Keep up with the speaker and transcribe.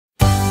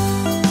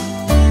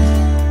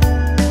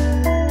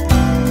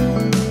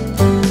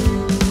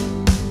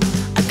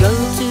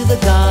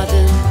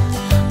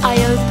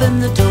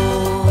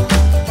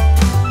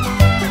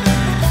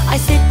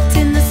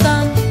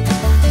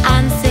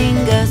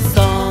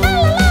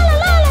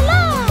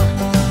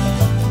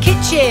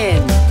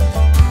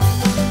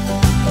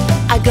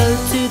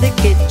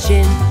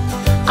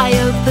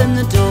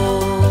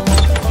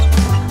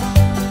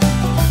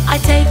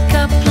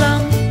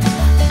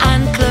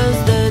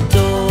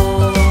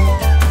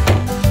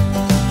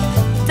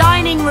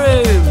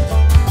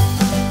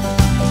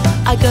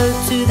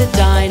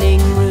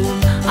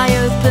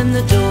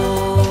the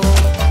door.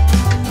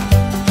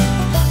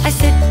 I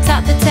sit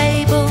at the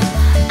table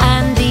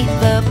and eat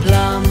the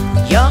plum.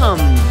 Yum,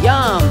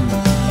 yum.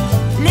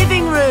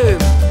 Living room.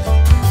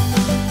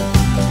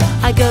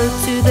 I go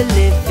to the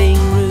living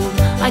room,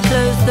 I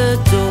close the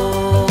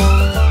door.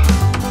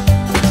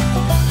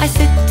 I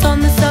sit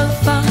on the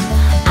sofa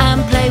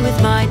and play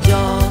with my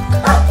dog.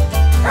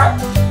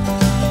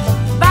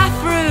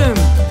 Bathroom.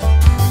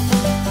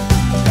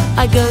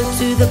 I go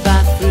to the bathroom